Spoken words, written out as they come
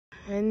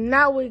And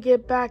now we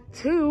get back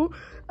to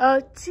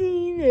a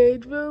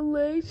teenage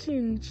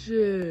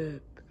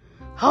relationship.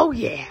 Oh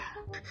yeah.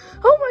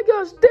 Oh my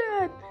gosh,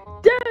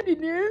 Dad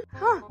in there.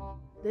 Huh,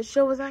 this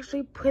show was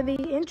actually pretty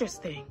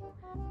interesting.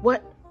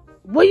 What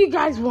do you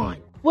guys want?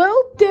 Well,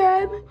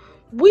 Dad,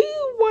 we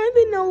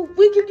wanted to know if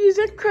we could use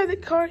our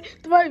credit card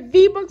to buy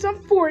V-Bucks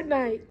on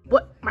Fortnite.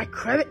 What, my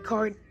credit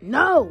card?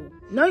 No,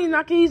 you're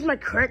not gonna use my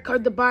credit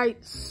card to buy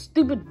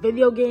stupid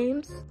video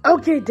games.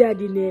 Okay,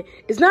 Daddy,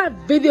 it's not a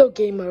video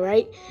game,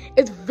 alright?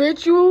 It's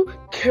virtual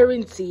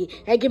currency.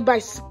 I can buy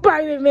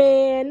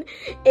Spider-Man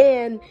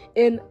and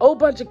a whole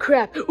bunch of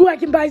crap. Ooh, I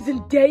can buy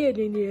Zendaya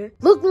in here.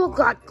 Look,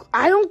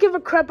 I don't give a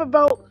crap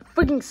about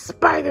freaking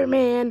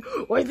Spider-Man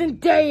or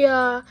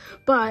Zendaya,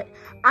 but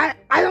I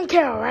don't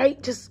care,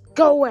 alright? Just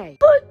go away.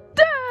 But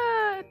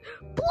Dad,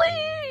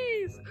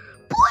 please!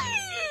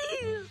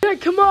 Dad,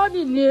 come on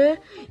in here.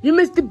 You're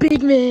Mr.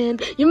 Big Man.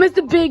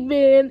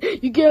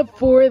 You can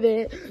afford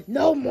it.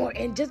 No more.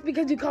 And just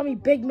because you call me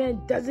Big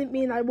Man doesn't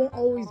mean I won't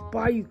always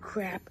buy you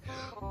crap.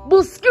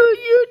 Well, screw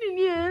you in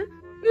here.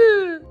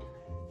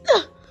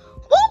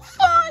 Well,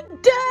 fine,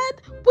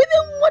 Dad. We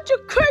didn't want your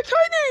credit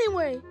card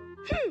anyway.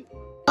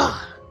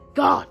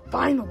 God,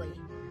 finally.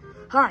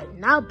 Alright,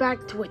 now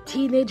back to a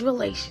teenage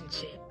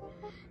relationship.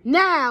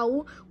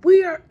 Now,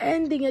 we are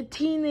ending a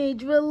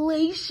teenage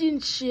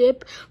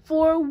relationship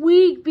for a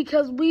week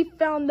because we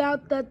found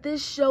out that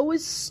this show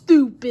is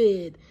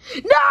stupid.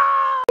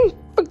 No!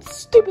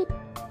 Stupid.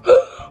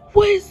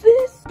 What is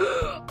this?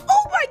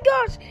 Oh my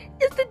gosh!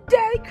 It's the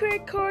daddy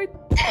credit card.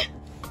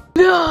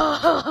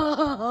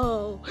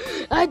 No!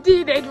 A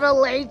teenage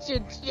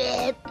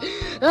relationship.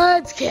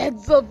 It's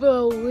canceled for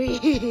a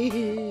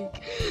week.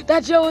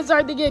 That show was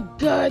starting to get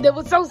good. It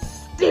was so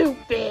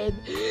stupid.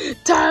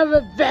 Time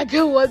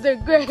Rebecca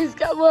wasn't Grace.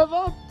 Come on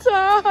all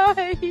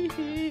time.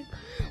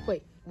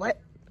 Wait, what?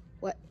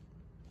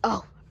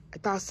 Oh, I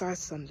thought I saw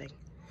something.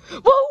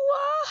 Well,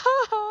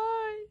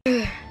 why?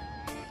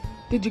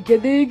 Did you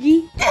get it,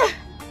 Iggy?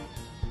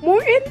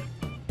 Morton?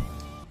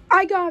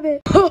 I got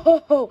it.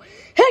 Oh,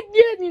 heck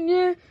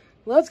yeah.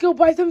 Let's go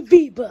buy some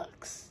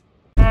V-Bucks.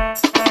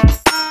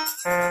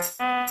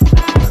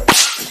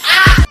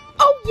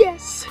 Oh,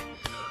 yes.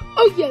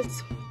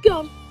 Get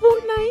on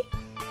Fortnite.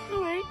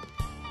 All right.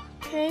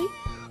 Okay.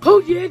 Oh,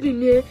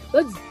 yeah.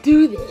 Let's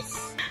do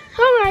this.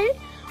 All right.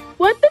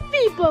 What are the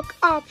V-Buck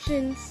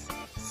options?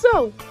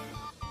 So,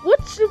 what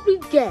should we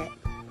get?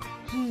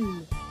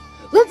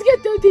 Let's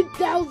get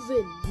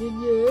 13,000.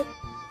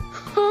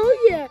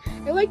 Oh, yeah.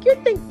 I like your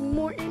thinking,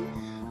 Morton.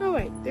 All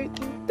right,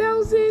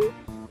 13,000.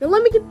 Now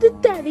let me get the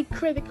daddy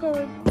credit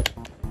card.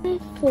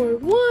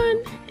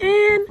 41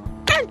 and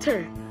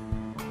enter.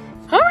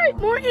 All right,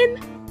 Morton.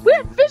 We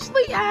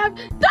officially have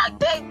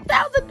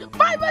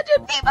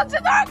 13,500 V-Bucks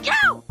in our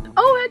account.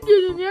 Oh, heck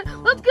yeah.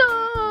 Let's go.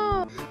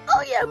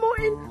 Oh, yeah,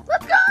 Morton.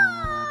 Let's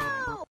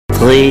go.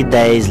 3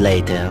 days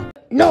later.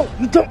 No,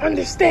 you don't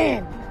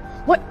understand.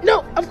 What?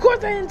 No, of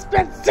course I didn't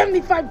spend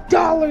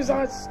 $75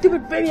 on a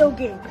stupid video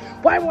game.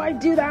 Why would I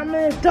do that? I'm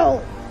an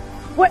adult.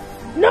 What?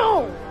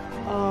 No!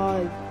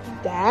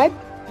 Dad?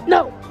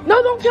 No,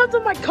 don't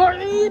cancel my card.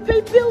 I need to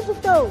pay bills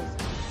with those.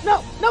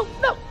 No.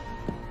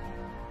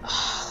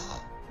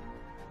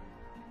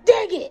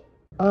 Dang it!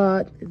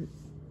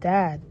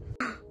 Dad.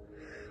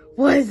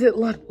 What is it,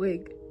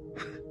 Ludwig?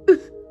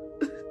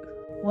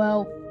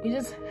 Well, we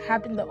just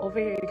happened to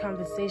overhear your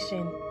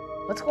conversation.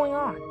 What's going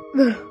on?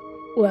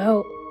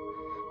 Well,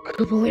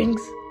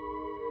 Koopalings,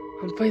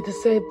 I'm afraid to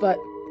say it, but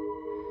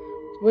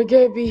we're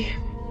gonna be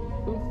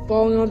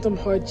falling on some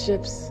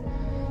hardships.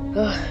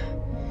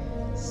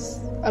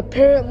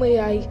 Apparently,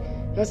 I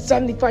got a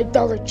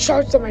 $75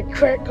 charge on my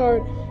credit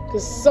card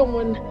because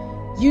someone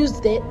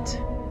used it.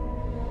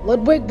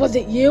 Ludwig, was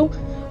it you?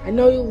 I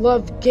know you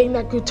love getting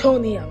that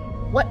glutonium.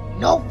 What?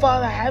 No,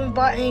 Father, I haven't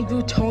bought any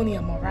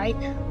glutonium, alright?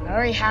 I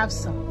already have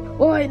some.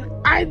 Well,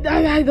 I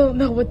don't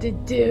know what to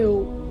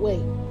do.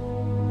 Wait,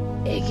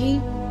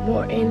 Iggy?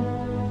 Morton,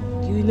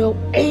 do you know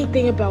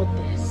anything about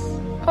this?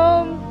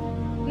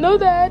 No,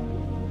 Dad.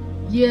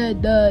 Yeah,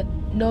 Dad.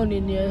 No,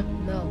 Nina,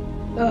 no.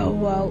 Oh,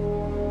 well,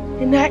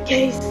 in that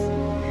case,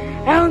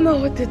 I don't know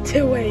what to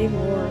do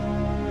anymore.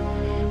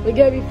 We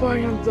gotta be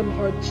falling on some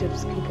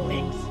hardships,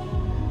 Koopalings.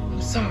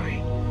 I'm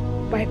sorry,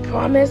 but I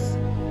promise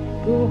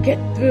we will get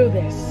through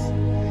this.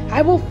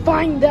 I will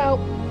find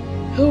out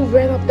who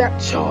ran up that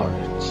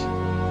charge.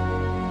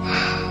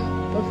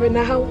 But for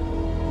now,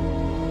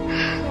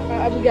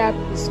 I'm gonna have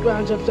to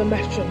scrounge up some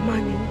extra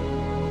money.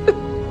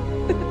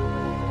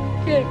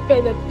 Can't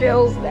pay the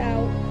bills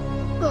now.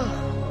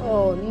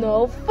 Oh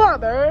no,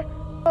 Father!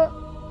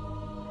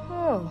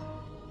 Oh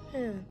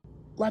man.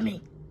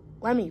 Lemmy,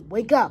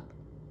 wake up!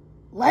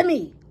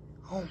 Lemmy!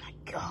 Oh my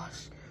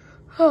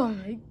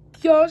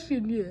gosh,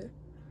 India.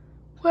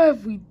 What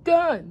have we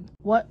done?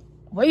 What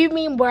do you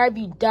mean, what have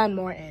you done,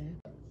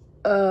 Morton?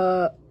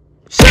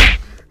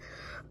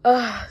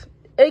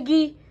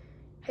 Iggy,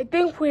 I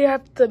think we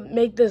have to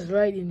make this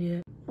right in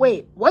here.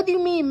 Wait, what do you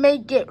mean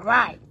make it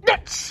right?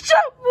 Shut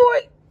up,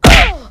 boy!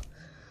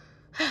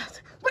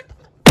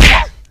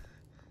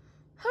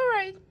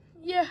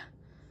 Yeah,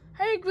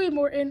 I agree,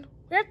 Morton.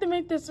 We have to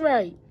make this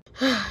right.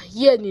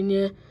 Yeah,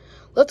 Nina.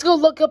 Let's go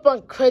look up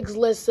on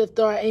Craigslist if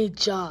there are any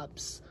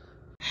jobs.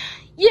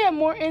 Yeah,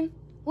 Morton.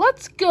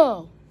 Let's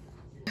go.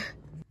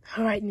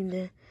 All right,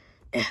 Nina.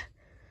 All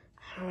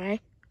right.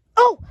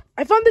 Oh,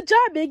 I found the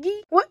job,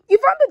 Iggy. What? You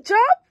found the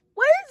job?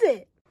 What is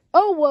it?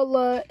 Oh,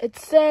 well, it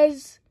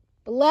says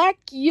Black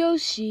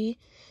Yoshi,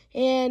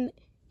 and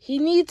he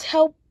needs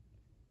help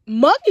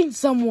mugging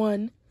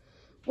someone.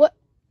 What?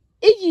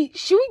 Iggy,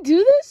 should we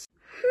do this?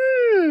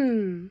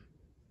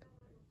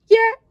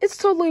 Yeah, it's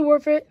totally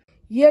worth it.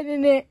 Yeah,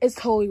 Nina, it's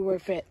totally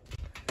worth it.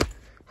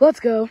 Let's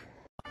go.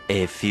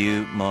 A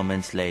few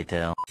moments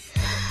later.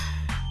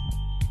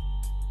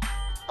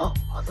 Oh,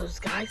 are those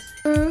guys?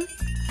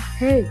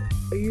 Hey,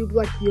 are you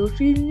Black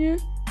Yoshi in here?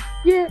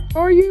 Yeah,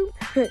 are you?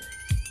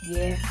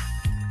 Yeah.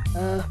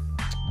 Are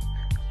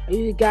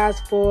you guys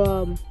for,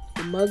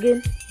 the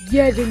mugging?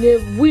 Yeah,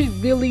 Nina, we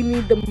really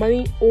need the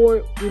money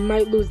or we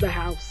might lose the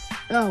house.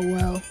 Oh,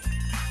 well.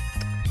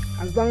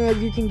 As long as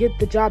you can get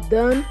the job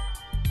done,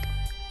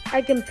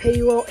 I can pay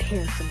you out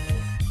handsomely.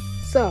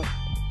 So,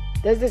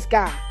 there's this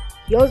guy.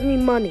 He owes me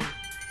money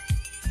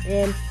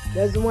and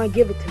doesn't want to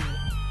give it to me.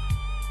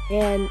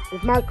 And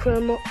with my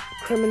criminal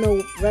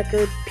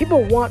record,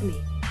 people want me.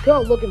 People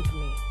are looking for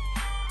me.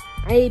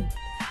 I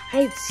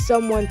need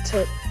someone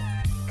to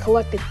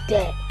collect the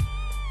debt.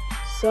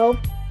 So,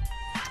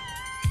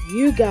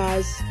 you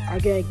guys are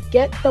going to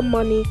get the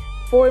money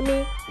for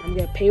me. I'm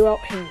going to pay you out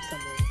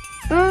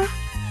handsomely.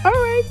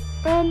 Alright.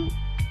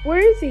 Where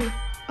is he?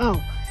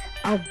 Oh,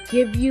 I'll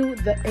give you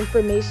the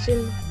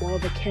information while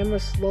the camera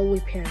slowly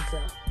pans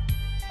up.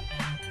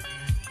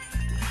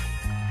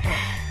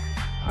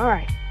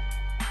 Alright.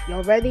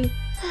 Y'all ready?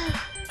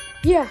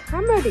 Yeah,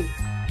 I'm ready.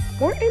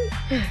 Morton?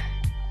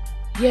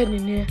 Yeah,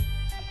 Nina.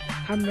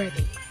 I'm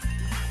ready.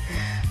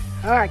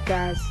 Alright,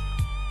 guys.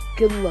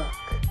 Good luck.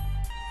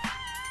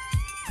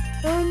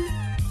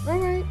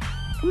 Alright.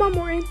 Come on,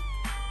 Morton.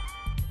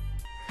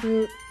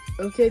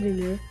 Okay,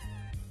 Nina.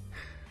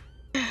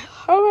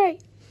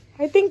 Alright.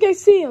 I think I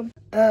see him.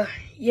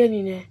 Yeah,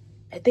 Nina.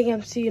 I think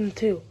I'm seeing him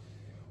too.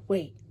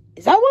 Wait,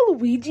 is that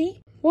Waluigi?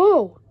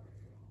 Whoa.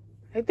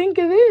 I think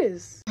it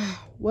is.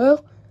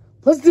 Well,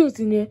 let's do it,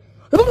 Nina.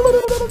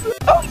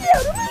 Oh,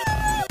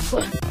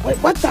 yeah! Wait,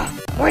 what the?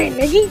 Morton,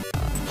 Iggy?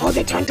 Oh,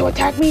 they're trying to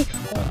attack me?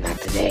 Oh, not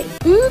today.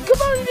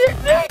 Come on,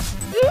 Nina!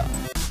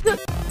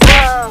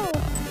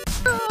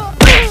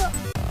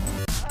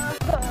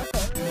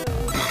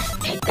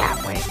 Take that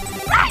way.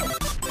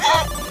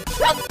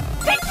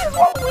 Take this,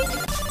 Waluigi!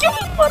 Give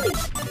me money!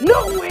 No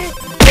way!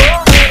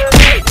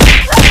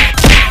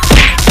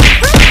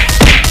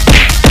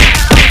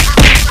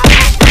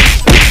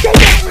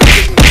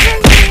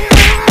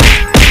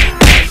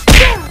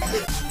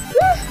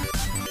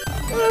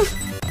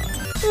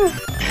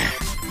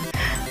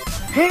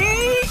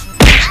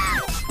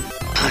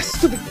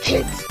 Stupid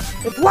kids!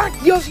 If Black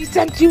Yoshi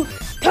sent you,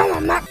 tell him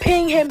I'm not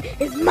paying him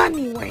his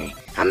money, man.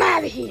 I'm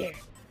out of here.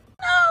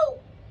 No!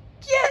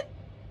 Get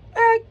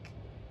back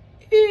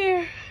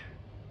here.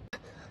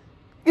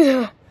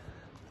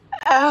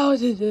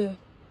 Out of there.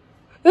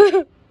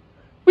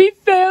 We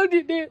failed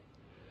in it.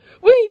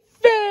 We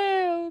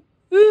failed.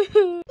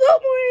 Don't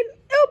worry,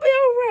 it'll be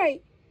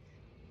alright.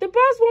 The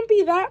boss won't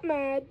be that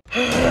mad.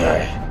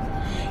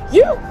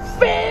 You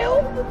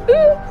failed!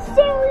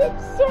 I'm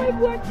sorry,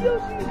 Black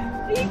Yoshi.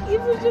 He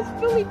was just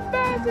really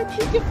fast and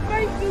he could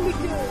fight really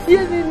good.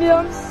 Yeah,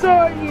 I'm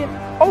sorry.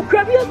 Oh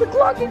crap, he has the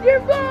clock in your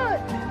butt!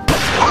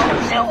 Oh,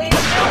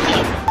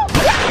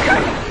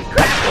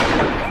 crap!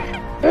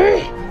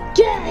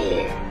 Get out of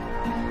here!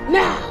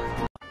 Now!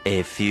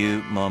 A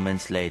few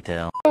moments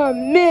later. Oh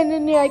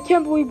man, I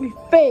can't believe we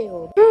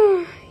failed.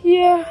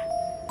 Yeah,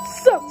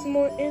 sucks,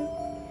 Morton.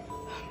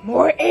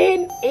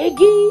 Morton?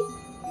 Iggy?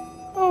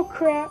 Oh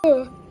crap.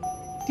 Do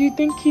you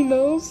think he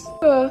knows?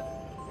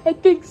 I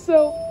think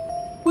so.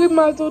 We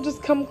might as well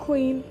just come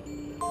clean.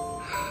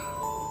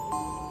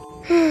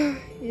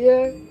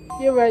 Yeah,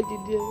 you're right, you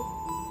did.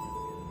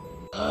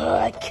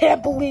 I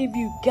can't believe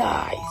you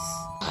guys.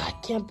 I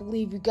can't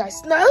believe you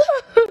guys. No,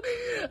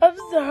 I'm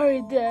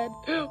sorry, Dad.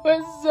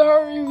 We're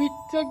sorry we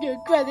took your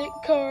credit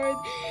card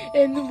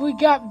and we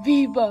got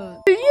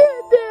V-Bucks. Yeah,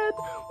 Dad,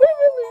 we're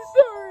really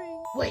sorry.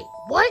 Wait,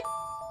 what?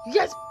 You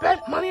guys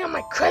spent money on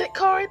my credit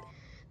card?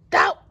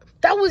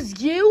 That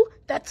was you?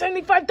 That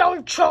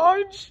 $75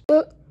 charge?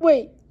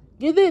 Wait,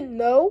 you didn't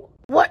know?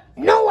 What?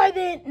 No, I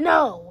didn't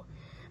know.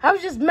 I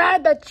was just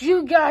mad that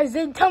you guys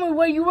didn't tell me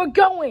where you were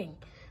going.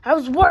 I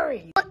was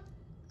worried. What?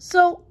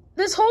 So,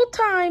 this whole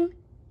time,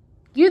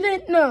 you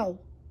didn't know?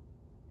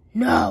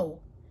 No.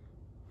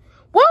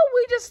 Well,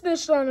 we just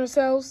snitched on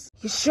ourselves.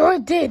 You sure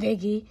did,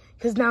 Iggy.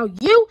 Because now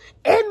you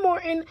and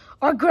Morton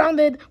are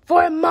grounded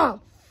for a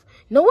month.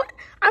 You know what?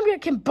 I'm going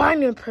to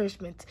combine your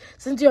punishments.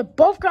 Since you're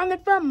both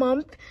grounded for a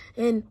month,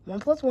 and 1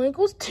 + 1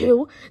 =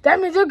 2, that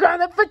means you're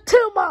grounded for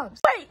 2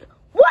 months. Wait,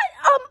 what?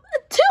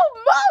 2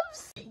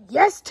 months?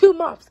 Yes, 2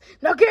 months.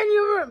 Now get in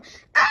your room.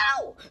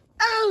 Ow!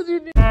 Ow!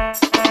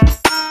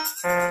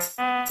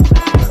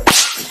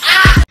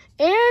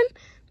 And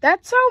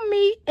That's how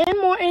me and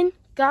Morton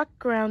got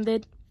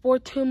grounded for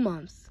 2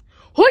 months.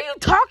 Who are you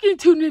talking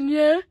to,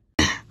 Nanya?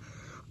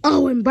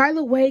 Oh, and by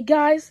the way,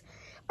 guys,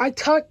 I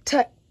talked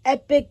to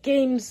Epic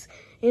Games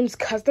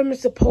customer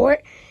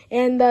support,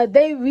 and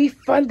they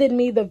refunded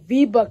me the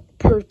V-Buck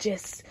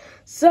purchase.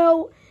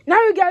 So now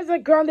you guys are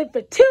grounded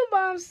for 2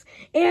 months,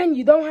 and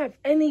you don't have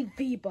any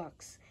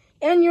V-Bucks,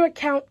 and your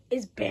account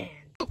is banned.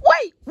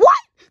 Wait,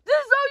 what? This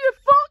is all your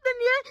fault,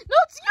 Nanya? No,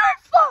 it's your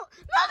fault.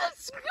 No,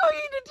 that's screw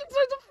you.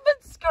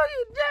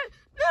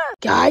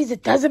 Guys,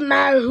 it doesn't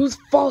matter whose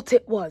fault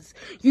it was.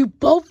 You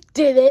both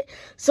did it,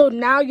 so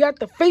now you have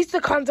to face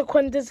the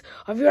consequences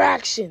of your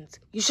actions.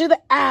 You should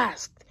have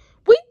asked.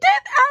 We did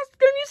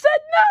ask and you said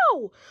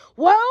no.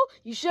 Well,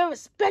 you should have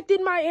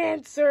respected my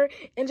answer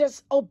and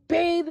just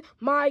obeyed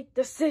my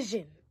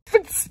decision.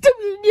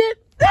 Stupid yet.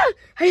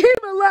 I hate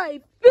my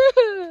life.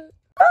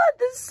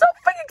 This is so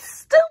freaking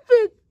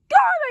stupid. God,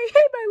 I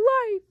hate my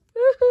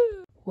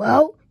life.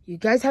 Well, you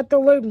guys have to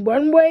learn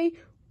one way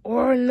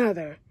or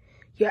another.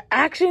 Your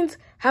actions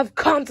have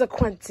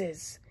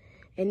consequences.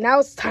 And now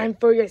it's time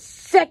for your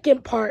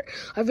second part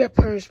of your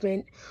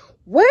punishment,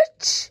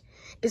 which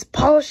is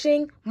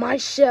polishing my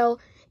shell,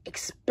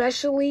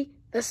 especially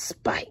the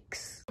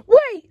spikes.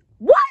 Wait,